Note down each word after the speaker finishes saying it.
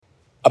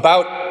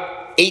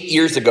About 8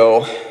 years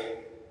ago,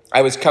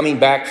 I was coming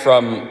back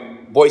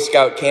from Boy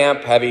Scout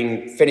camp,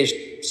 having finished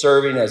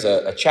serving as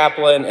a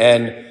chaplain,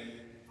 and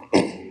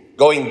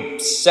going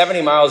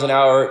 70 miles an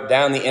hour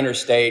down the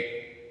interstate.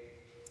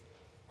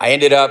 I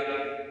ended up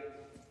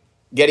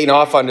getting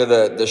off onto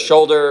the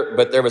shoulder,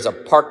 but there was a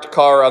parked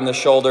car on the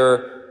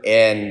shoulder,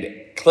 and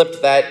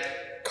clipped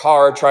that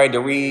car trying to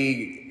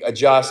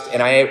readjust,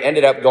 and I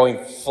ended up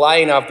going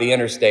flying off the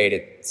interstate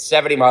at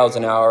 70 miles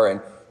an hour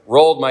and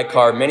rolled my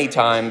car many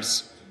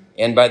times,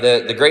 and by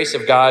the grace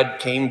of God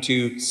came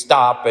to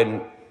stop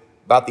in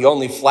about the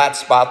only flat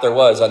spot there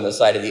was on the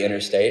side of the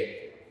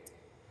interstate.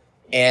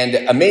 And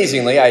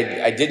amazingly,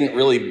 I didn't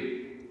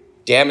really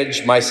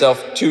damage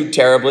myself too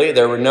terribly.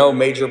 There were no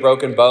major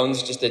broken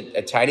bones, just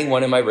a tiny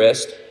one in my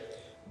wrist.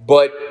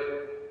 But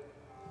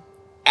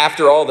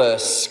after all the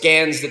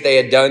scans that they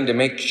had done to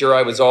make sure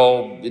I was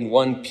all in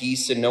one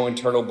piece and no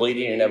internal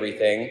bleeding and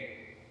everything,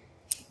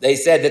 they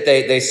said that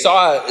they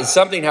saw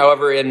something,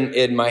 however,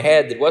 in my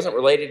head that wasn't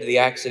related to the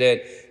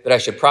accident, that I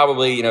should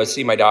probably,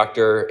 see my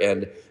doctor,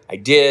 and I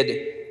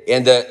did.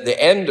 And the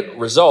end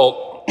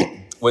result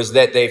was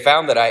that they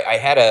found that I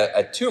had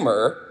a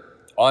tumor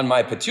on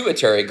my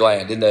pituitary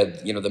gland in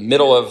the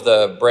middle of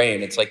the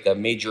brain. It's like the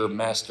major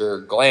master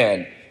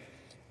gland.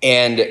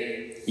 And,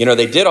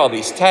 they did all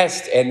these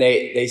tests, and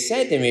they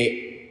said to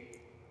me,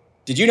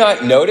 "Did you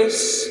not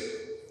notice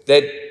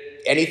that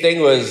anything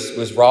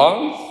was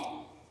wrong?"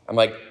 I'm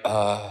like,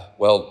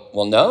 well,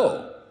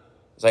 no.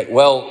 It's like,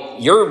 well,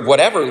 your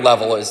whatever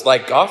level is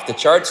like off the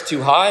charts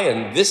too high,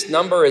 and this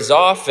number is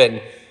off,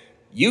 and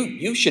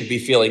you should be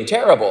feeling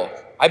terrible.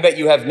 I bet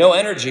you have no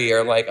energy. Or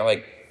I'm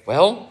like,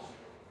 well,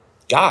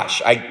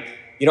 gosh, I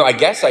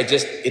guess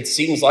it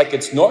seems like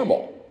it's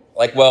normal.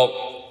 Like,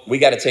 well, we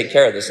got to take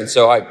care of this. And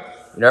so I,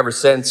 ever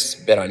since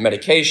been on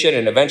medication,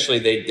 and eventually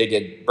they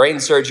did brain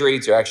surgery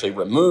to actually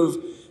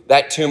remove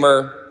that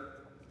tumor.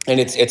 And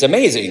it's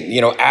amazing,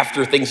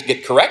 after things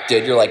get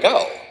corrected, you're like,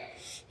 oh,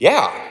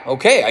 yeah,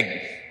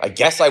 okay, I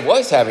guess I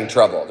was having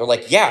trouble. They're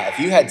like, yeah, if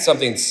you had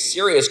something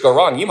serious go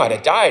wrong, you might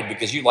have died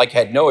because you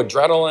had no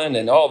adrenaline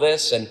and all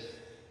this. And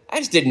I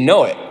just didn't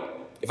know it.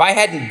 If I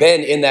hadn't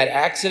been in that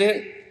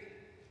accident,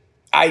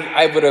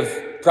 I would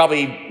have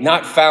probably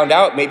not found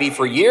out maybe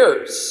for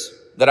years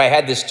that I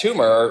had this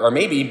tumor, or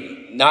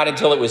maybe not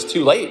until it was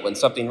too late when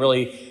something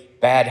really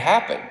bad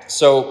happened.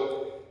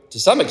 So to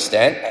some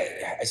extent,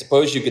 I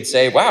suppose you could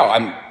say, wow,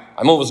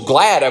 I'm almost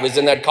glad I was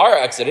in that car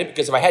accident,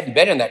 because if I hadn't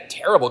been in that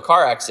terrible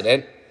car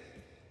accident,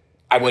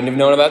 I wouldn't have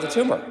known about the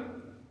tumor.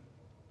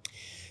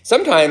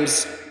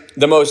 Sometimes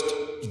the most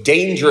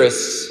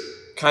dangerous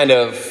kind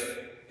of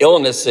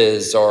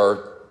illnesses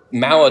or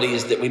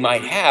maladies that we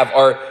might have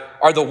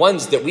are the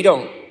ones that we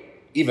don't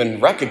even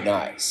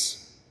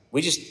recognize.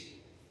 We just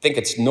think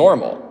it's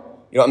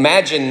normal.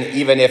 Imagine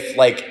even if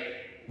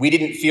we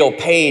didn't feel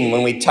pain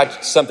when we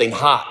touched something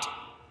hot.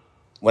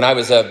 When I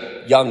was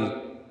a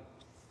young,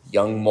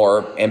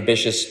 more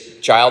ambitious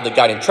child that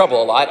got in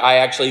trouble a lot, I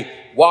actually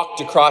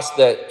walked across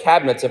the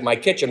cabinets of my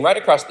kitchen, right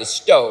across the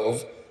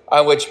stove,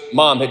 on which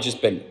Mom had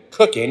just been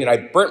cooking, and I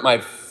burnt my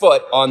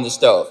foot on the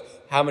stove.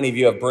 How many of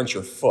you have burnt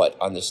your foot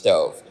on the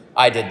stove?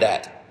 I did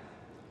that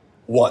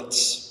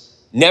once.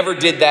 Never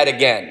did that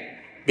again,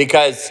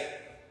 because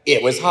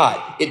it was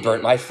hot. It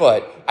burnt my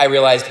foot. I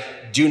realized,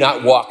 do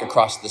not walk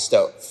across the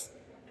stove.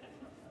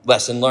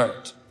 Lesson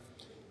learned.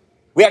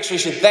 We actually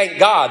should thank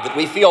God that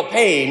we feel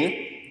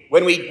pain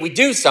when we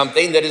do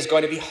something that is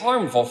going to be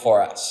harmful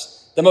for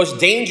us. The most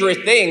dangerous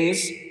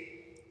things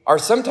are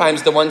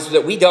sometimes the ones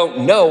that we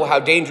don't know how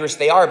dangerous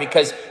they are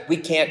because we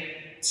can't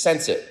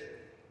sense it.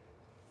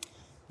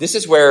 This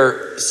is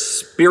where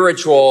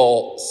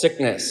spiritual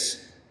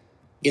sickness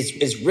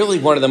is really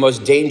one of the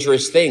most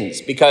dangerous things,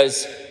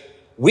 because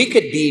we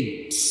could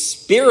be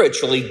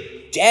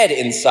spiritually dead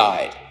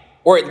inside,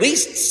 or at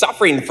least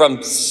suffering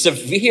from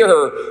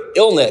severe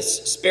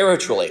illness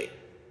spiritually.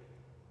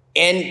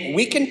 And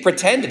we can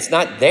pretend it's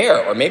not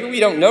there, or maybe we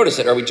don't notice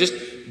it, or we just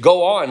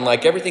go on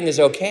like everything is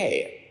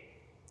okay.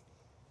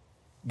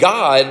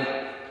 God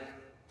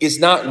is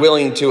not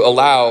willing to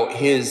allow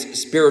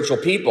his spiritual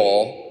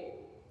people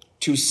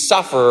to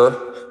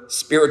suffer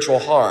spiritual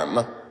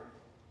harm.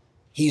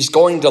 He's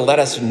going to let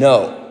us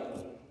know.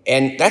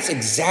 And that's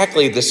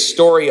exactly the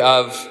story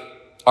of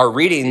our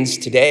readings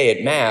today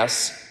at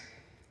Mass.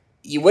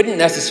 You wouldn't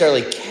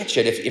necessarily catch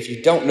it if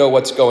you don't know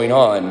what's going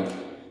on.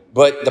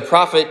 But the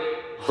prophet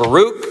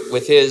Baruch,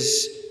 with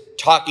his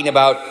talking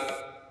about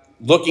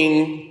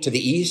looking to the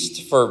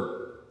east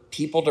for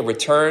people to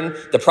return.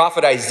 The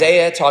prophet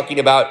Isaiah talking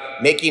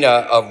about making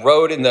a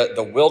road in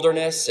the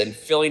wilderness and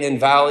filling in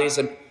valleys.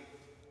 And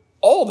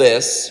all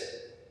this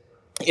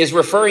is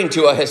referring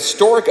to a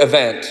historic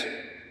event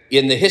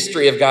in the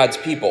history of God's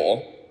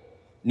people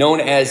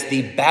known as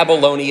the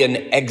Babylonian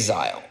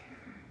exile.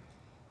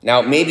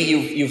 Now, maybe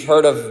you've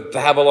heard of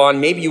Babylon.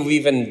 Maybe you've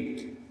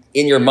even,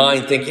 in your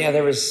mind, think, yeah,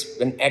 there was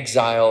an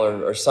exile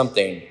or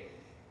something.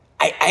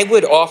 I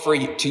would offer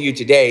to you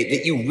today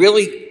that you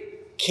really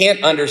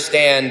can't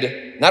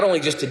understand not only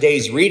just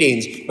today's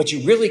readings, but you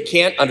really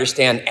can't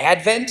understand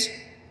Advent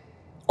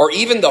or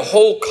even the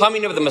whole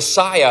coming of the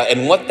Messiah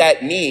and what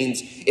that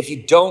means if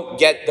you don't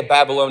get the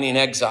Babylonian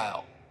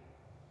exile.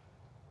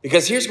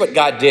 Because here's what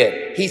God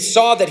did. He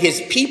saw that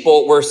his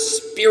people were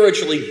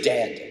spiritually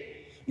dead.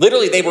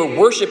 Literally, they were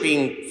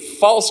worshiping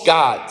false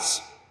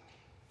gods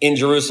in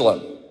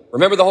Jerusalem.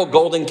 Remember the whole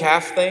golden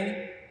calf thing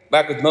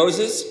back with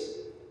Moses?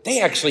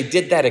 They actually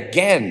did that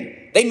again.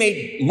 They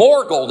made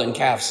more golden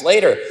calves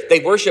later. They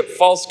worshiped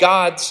false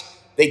gods.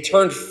 They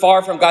turned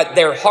far from God.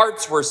 Their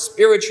hearts were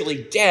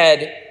spiritually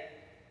dead.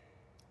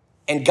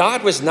 And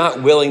God was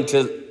not willing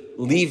to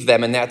leave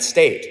them in that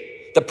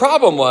state. The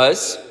problem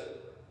was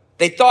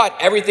they thought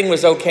everything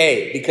was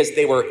okay because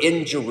they were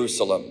in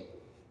Jerusalem.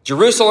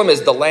 Jerusalem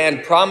is the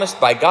land promised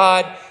by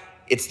God.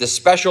 It's the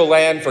special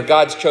land for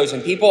God's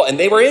chosen people. And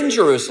they were in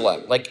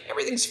Jerusalem. Like,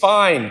 everything's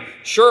fine.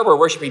 Sure, we're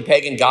worshiping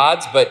pagan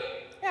gods, but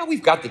yeah,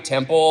 we've got the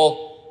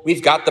temple.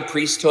 We've got the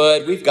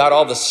priesthood. We've got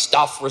all the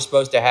stuff we're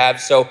supposed to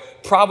have. So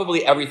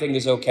probably everything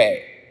is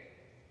okay.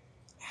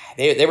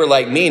 They were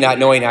like me, not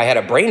knowing I had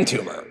a brain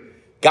tumor.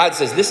 God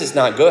says, this is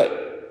not good.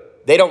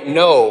 They don't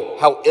know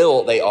how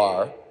ill they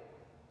are.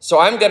 So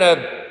I'm gonna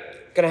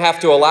have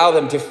to allow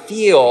them to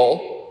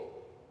feel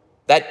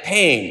that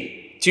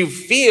pain, to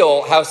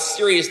feel how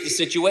serious the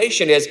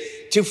situation is,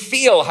 to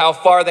feel how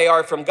far they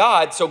are from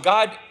God. So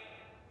God,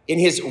 in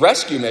his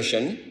rescue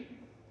mission,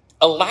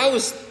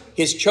 allows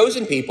his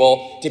chosen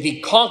people to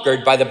be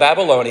conquered by the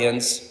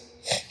Babylonians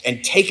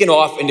and taken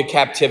off into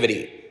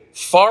captivity,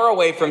 far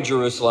away from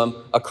Jerusalem,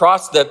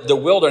 across the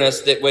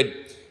wilderness that would,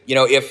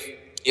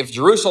 if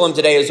Jerusalem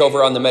today is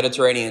over on the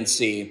Mediterranean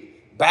Sea,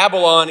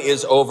 Babylon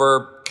is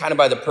over kind of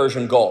by the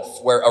Persian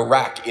Gulf, where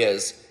Iraq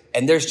is,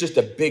 and there's just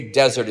a big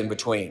desert in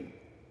between.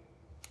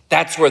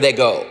 That's where they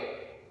go.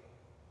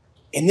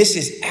 And this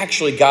is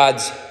actually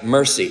God's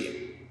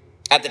mercy.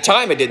 At the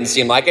time, it didn't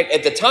seem like it.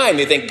 At the time,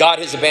 you think God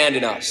has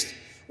abandoned us.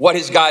 What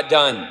has God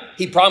done?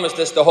 He promised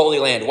us the Holy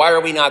Land. Why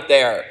are we not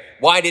there?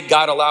 Why did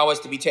God allow us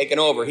to be taken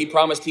over? He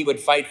promised he would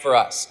fight for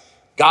us.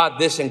 God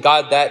this and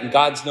God that, and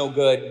God's no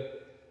good.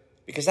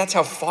 Because that's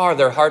how far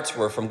their hearts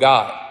were from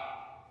God.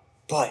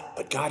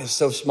 But God is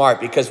so smart,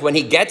 because when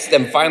he gets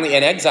them finally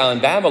in exile in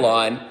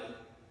Babylon,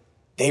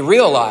 they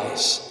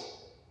realize,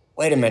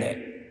 wait a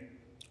minute,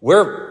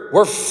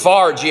 we're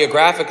far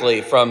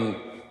geographically from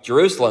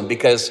Jerusalem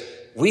because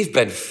we've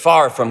been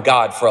far from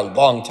God for a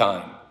long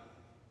time.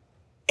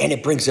 And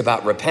it brings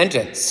about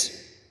repentance.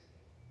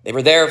 They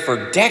were there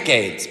for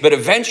decades, but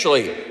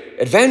eventually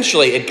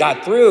it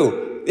got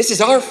through. This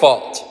is our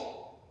fault.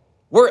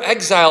 We're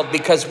exiled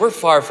because we're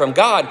far from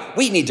God.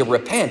 We need to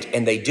repent,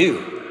 and they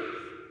do.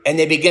 And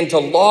they begin to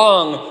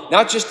long,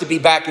 not just to be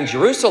back in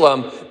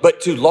Jerusalem, but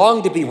to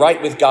long to be right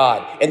with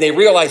God. And they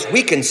realize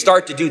we can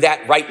start to do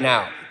that right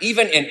now.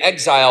 Even in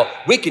exile,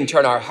 we can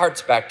turn our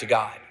hearts back to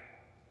God.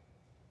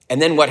 And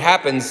then what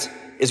happens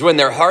is when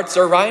their hearts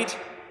are right,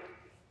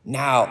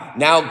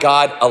 now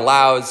God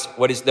allows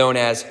what is known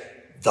as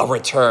the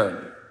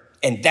return.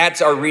 And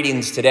that's our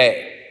readings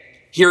today.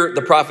 Hear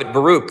the prophet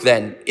Baruch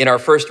then in our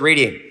first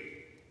reading.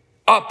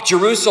 Up,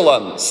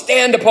 Jerusalem,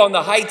 stand upon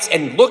the heights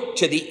and look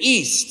to the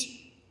east.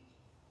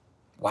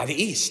 Why the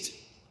east?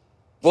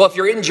 Well, if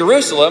you're in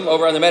Jerusalem,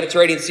 over on the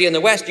Mediterranean Sea in the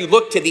west, you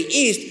look to the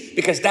east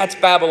because that's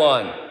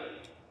Babylon.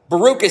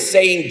 Baruch is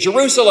saying,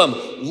 Jerusalem,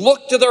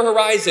 look to the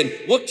horizon,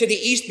 look to the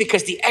east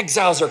because the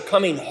exiles are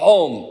coming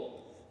home.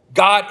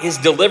 God is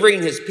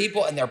delivering his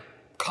people and they're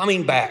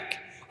coming back.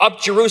 Up,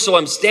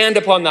 Jerusalem, stand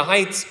upon the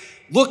heights,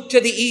 look to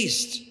the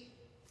east.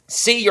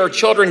 See your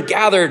children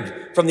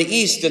gathered from the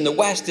east and the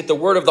west at the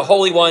word of the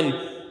Holy One,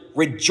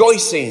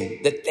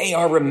 rejoicing that they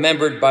are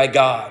remembered by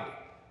God.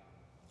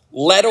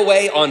 Led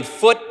away on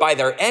foot by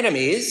their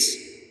enemies,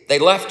 they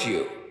left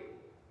you.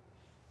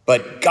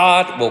 But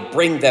God will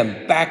bring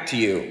them back to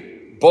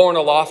you, borne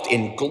aloft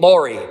in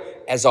glory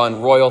as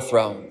on royal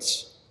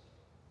thrones.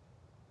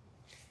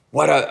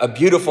 What a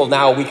beautiful,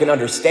 now we can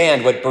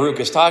understand what Baruch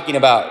is talking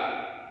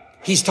about.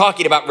 He's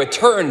talking about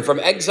return from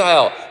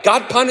exile.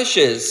 God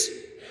punishes,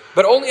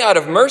 but only out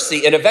of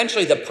mercy. And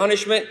eventually the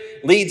punishment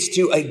leads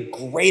to a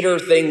greater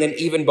thing than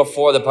even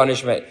before the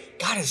punishment.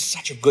 God is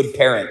such a good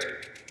parent.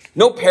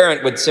 No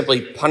parent would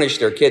simply punish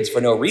their kids for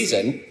no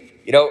reason.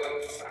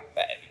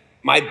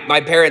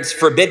 My parents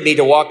forbid me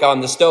to walk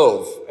on the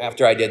stove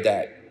after I did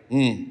that.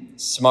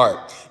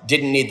 Smart.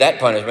 Didn't need that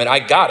punishment. I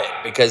got it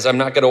because I'm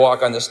not going to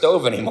walk on the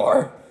stove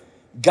anymore.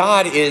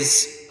 God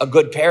is a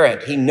good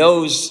parent. He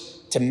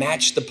knows to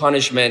match the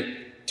punishment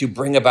to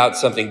bring about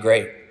something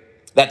great.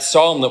 That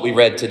psalm that we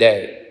read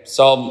today,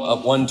 Psalm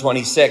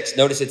 126,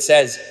 notice it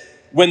says,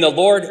 when the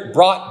Lord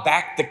brought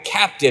back the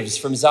captives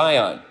from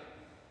Zion,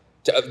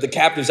 the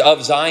captives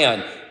of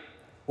Zion.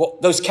 Well,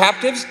 those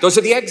captives, those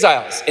are the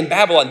exiles in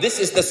Babylon. This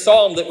is the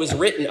psalm that was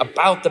written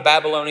about the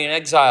Babylonian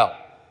exile.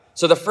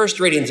 So the first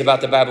reading is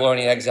about the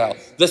Babylonian exile.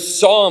 The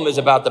psalm is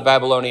about the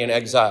Babylonian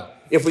exile.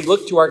 If we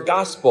look to our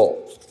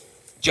gospel,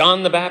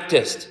 John the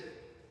Baptist,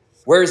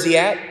 where is he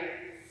at?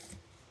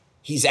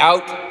 He's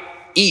out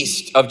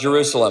east of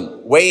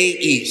Jerusalem, way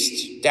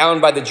east, down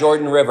by the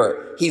Jordan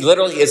River. He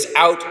literally is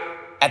out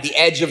at the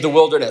edge of the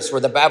wilderness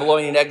where the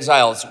Babylonian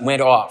exiles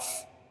went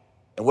off.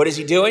 And what is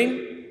he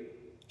doing?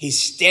 He's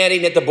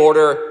standing at the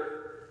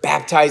border,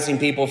 baptizing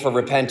people for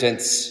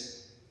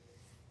repentance.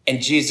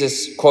 And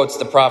Jesus quotes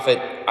the prophet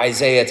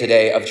Isaiah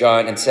today of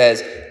John and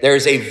says,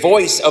 "There's a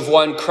voice of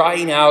one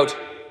crying out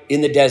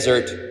in the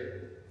desert,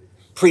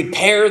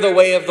 'Prepare the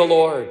way of the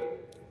Lord,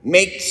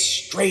 make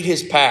straight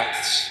his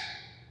paths.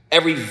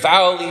 Every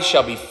valley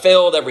shall be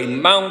filled, every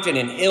mountain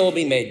and hill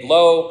be made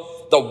low,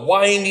 the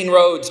winding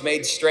roads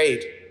made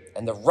straight,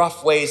 and the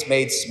rough ways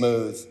made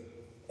smooth,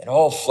 and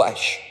all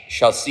flesh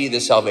shall see the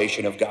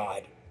salvation of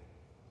God.'"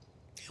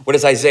 What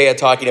is Isaiah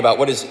talking about?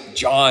 What is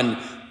John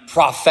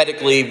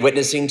prophetically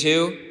witnessing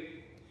to?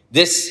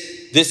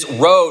 This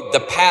road, the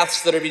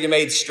paths that are being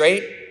made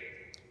straight,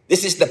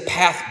 this is the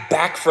path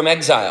back from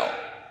exile.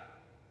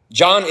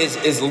 John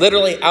is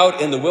literally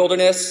out in the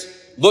wilderness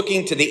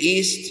looking to the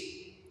east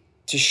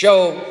to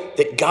show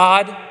that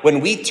God,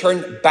 when we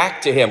turn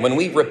back to him, when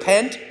we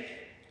repent,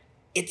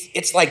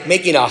 it's like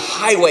making a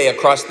highway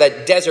across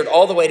that desert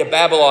all the way to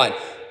Babylon.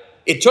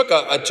 It took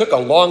a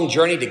long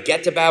journey to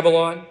get to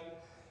Babylon,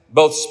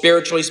 both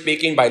spiritually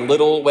speaking, by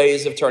little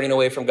ways of turning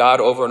away from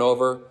God over and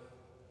over.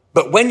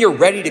 But when you're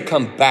ready to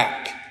come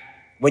back,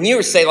 when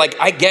you say, like,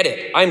 I get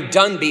it, I'm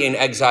done being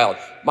exiled,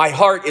 my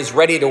heart is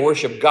ready to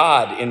worship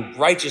God in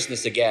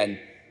righteousness again,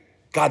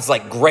 God's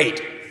like,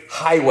 great,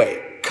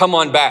 highway, come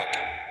on back.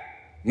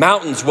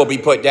 Mountains will be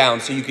put down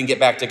so you can get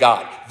back to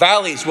God.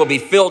 Valleys will be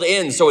filled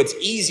in so it's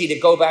easy to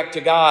go back to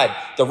God.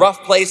 The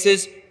rough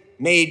places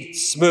made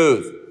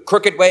smooth,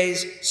 crooked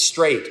ways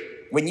straight.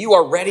 When you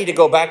are ready to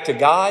go back to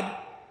God,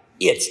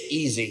 it's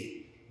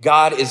easy.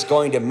 God is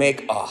going to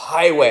make a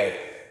highway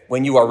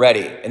when you are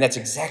ready. And that's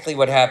exactly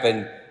what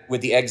happened with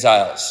the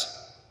exiles.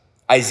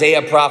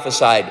 Isaiah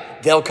prophesied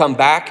they'll come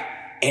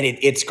back and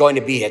it's going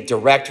to be a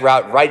direct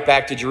route right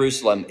back to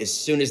Jerusalem as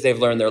soon as they've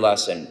learned their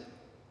lesson.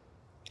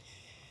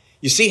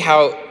 You see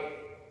how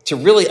to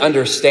really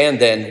understand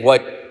then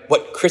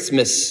what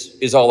Christmas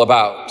is all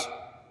about,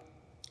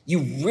 you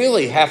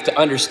really have to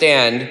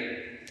understand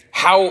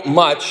how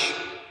much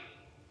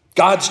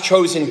God's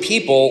chosen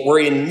people were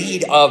in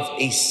need of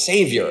a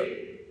savior.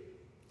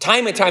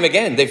 Time and time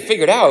again, they've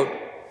figured out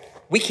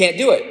we can't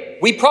do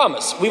it. We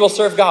promise we will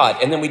serve God,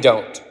 and then we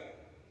don't.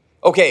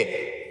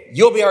 Okay,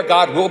 you'll be our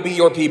God, we'll be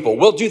your people.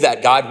 We'll do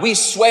that, God. We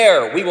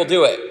swear we will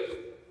do it.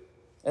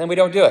 And then we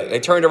don't do it. They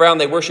turned around,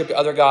 they worshiped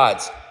other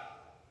gods.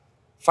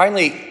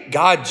 Finally,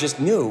 God just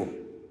knew,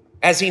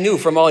 as he knew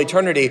from all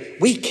eternity,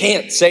 we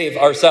can't save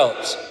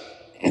ourselves.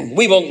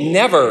 We will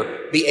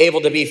never be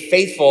able to be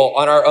faithful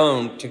on our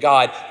own to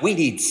God. We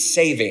need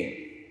saving.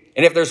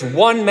 And if there's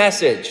one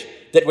message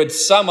that would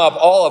sum up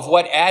all of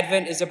what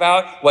Advent is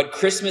about, what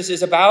Christmas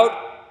is about,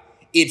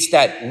 it's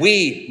that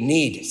we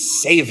need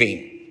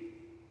saving.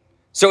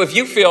 So if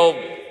you feel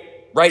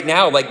right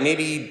now like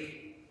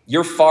maybe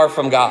you're far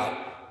from God,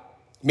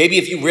 maybe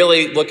if you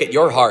really look at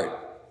your heart,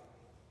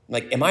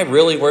 like, am I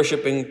really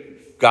worshiping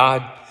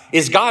God?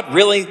 Is God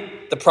really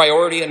the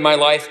priority in my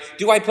life?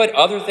 Do I put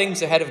other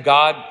things ahead of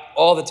God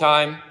all the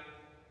time?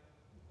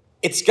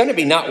 It's going to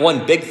be not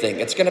one big thing.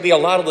 It's going to be a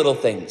lot of little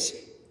things.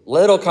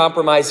 Little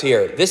compromise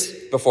here. This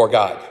before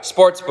God.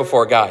 Sports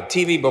before God.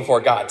 TV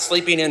before God.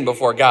 Sleeping in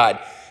before God.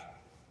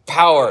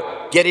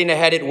 Power. Getting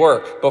ahead at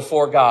work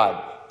before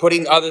God.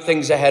 Putting other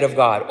things ahead of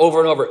God. Over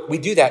and over. We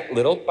do that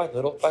little by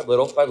little by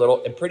little by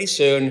little. And pretty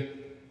soon,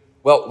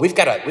 well, we've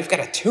got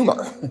a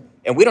tumor.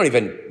 And we don't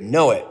even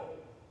know it.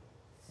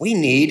 We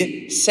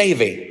need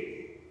saving.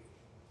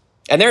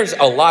 And there's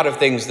a lot of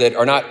things that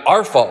are not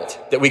our fault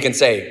that we can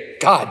say,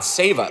 God,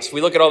 save us.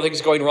 We look at all the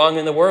things going wrong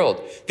in the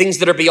world, things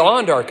that are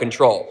beyond our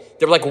control.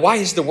 They're like, why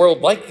is the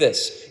world like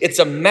this? It's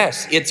a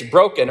mess. It's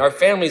broken. Our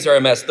families are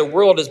a mess. The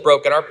world is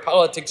broken. Our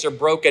politics are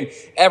broken.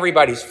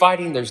 Everybody's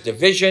fighting. There's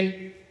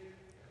division.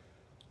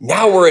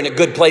 Now we're in a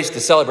good place to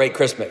celebrate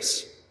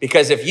Christmas.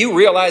 Because if you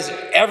realize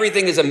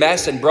everything is a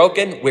mess and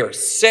broken, we're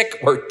sick,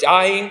 we're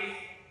dying,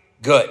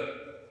 good.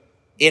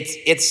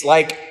 It's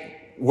like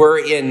we're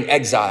in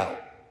exile.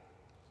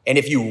 And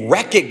if you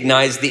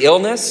recognize the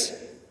illness,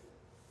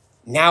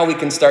 now we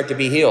can start to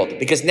be healed.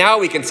 Because now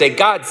we can say,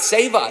 God,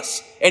 save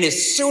us. And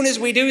as soon as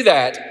we do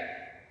that,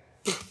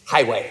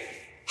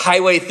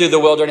 highway through the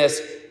wilderness,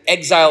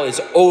 exile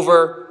is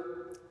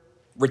over,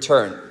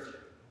 return.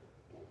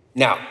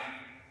 Now,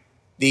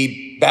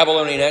 the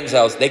Babylonian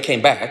exiles, they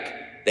came back.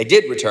 They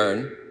did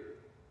return,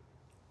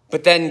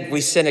 but then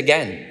we sin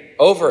again,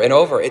 over and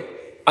over.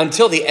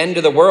 Until the end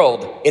of the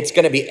world, it's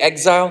going to be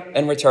exile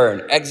and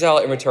return,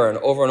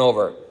 over and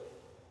over.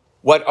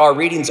 What our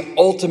readings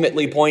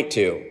ultimately point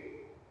to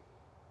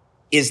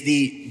is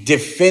the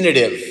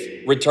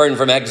definitive return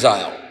from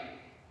exile.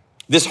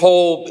 This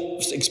whole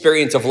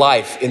experience of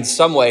life, in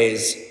some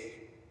ways,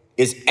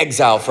 is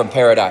exile from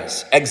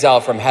paradise,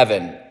 exile from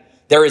heaven.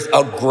 There is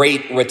a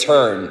great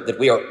return that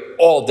we are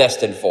all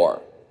destined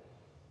for.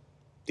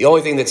 The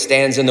only thing that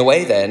stands in the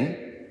way then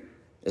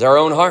is our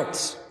own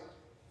hearts.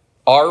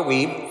 Are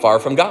we far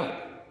from God?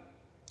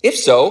 If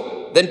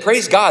so, then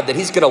praise God that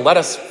he's going to let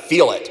us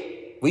feel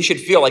it. We should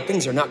feel like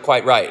things are not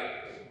quite right.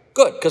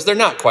 Good, because they're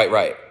not quite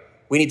right.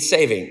 We need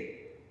saving.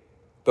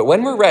 But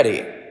when we're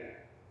ready,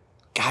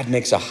 God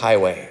makes a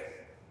highway.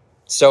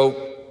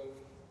 So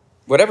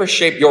whatever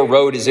shape your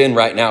road is in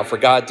right now for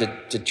God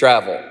to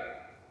travel,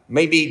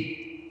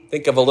 maybe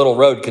think of a little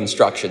road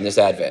construction this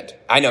Advent.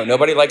 I know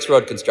nobody likes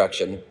road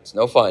construction. It's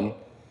no fun.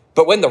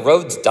 But when the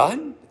road's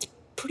done, it's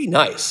pretty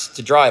nice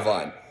to drive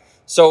on.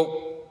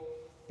 So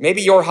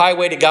maybe your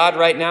highway to God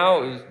right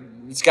now,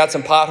 it's got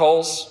some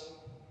potholes.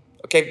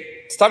 Okay,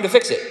 it's time to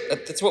fix it.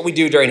 That's what we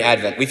do during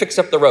Advent. We fix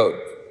up the road,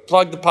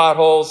 plug the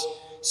potholes,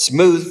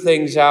 smooth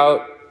things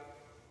out,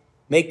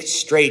 make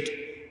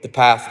straight the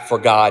path for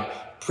God,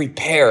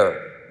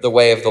 prepare the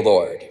way of the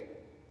Lord.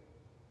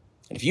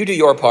 And if you do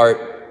your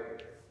part,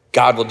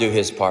 God will do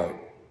his part.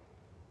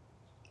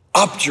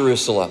 Up,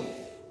 Jerusalem,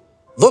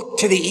 look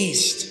to the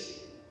east.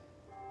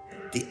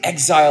 The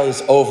exile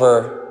is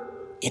over.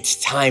 It's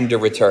time to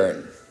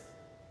return.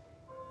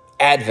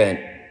 Advent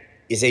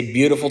is a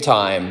beautiful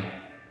time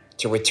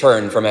to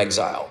return from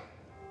exile.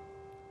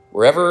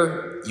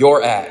 Wherever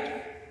you're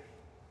at,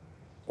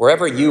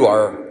 wherever you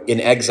are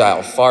in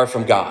exile, far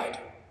from God,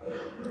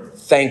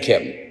 thank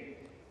him.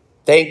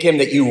 Thank him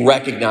that you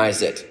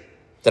recognize it,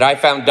 that I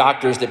found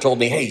doctors that told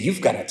me, hey,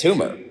 you've got a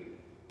tumor.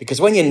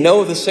 Because when you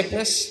know the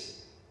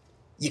sickness,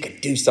 you can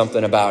do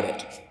something about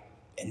it.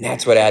 And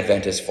that's what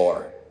Advent is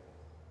for.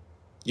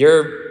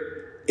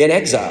 You're in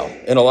exile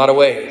in a lot of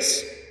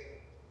ways.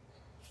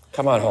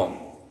 Come on home.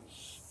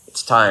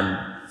 It's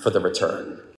time for the return.